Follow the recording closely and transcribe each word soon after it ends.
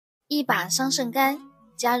一把桑葚干，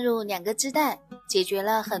加入2个鸡蛋，解决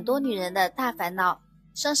了很多女人的大烦恼。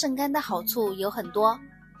桑葚干的好处有很多，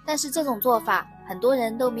但是这种做法很多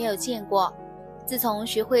人都没有见过。自从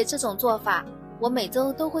学会这种做法，我每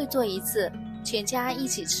周都会做一次，全家一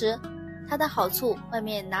起吃。它的好处外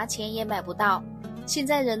面拿钱也买不到。现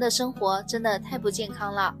在人的生活真的太不健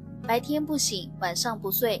康了，白天不醒，晚上不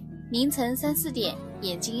睡，凌晨3、4点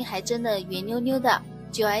眼睛还睁得圆溜溜的，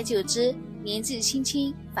久而久之年纪轻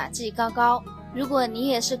轻发际高高。如果你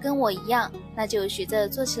也是跟我一样，那就学着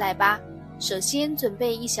做起来吧。首先准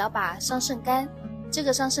备1小把桑葚干，这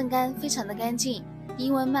个桑葚干非常的干净，低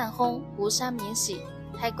温慢烘，无沙免洗，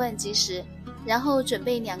开罐即食。然后准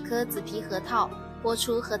备2颗紫皮核桃，剥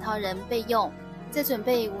出核桃仁备用。再准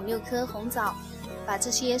备5、6颗红枣，把这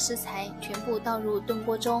些食材全部倒入炖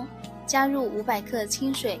锅中，加入500克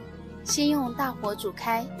清水，先用大火煮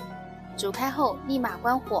开，煮开后立马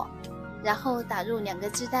关火，然后打入2个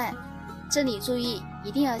鸡蛋。这里注意，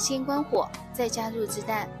一定要先关火再加入鸡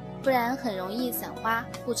蛋，不然很容易散花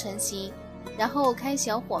不成型。然后开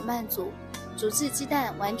小火慢煮，煮至鸡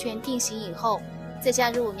蛋完全定型以后，再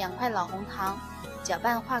加入2块老红糖，搅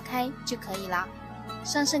拌化开就可以了。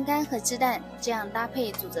桑葚干和鸡蛋这样搭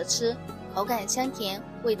配煮着吃，口感香甜，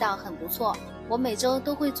味道很不错。我每周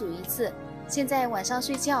都会煮一次，现在晚上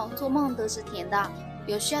睡觉做梦都是甜的。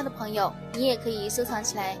有需要的朋友，你也可以收藏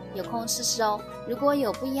起来，有空试试哦。如果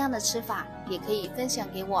有不一样的吃法，也可以分享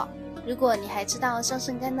给我。如果你还知道桑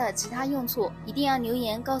葚干的其他用处，一定要留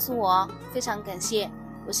言告诉我哦，非常感谢。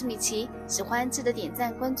我是米奇，喜欢记得点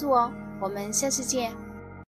赞关注哦，我们下期见。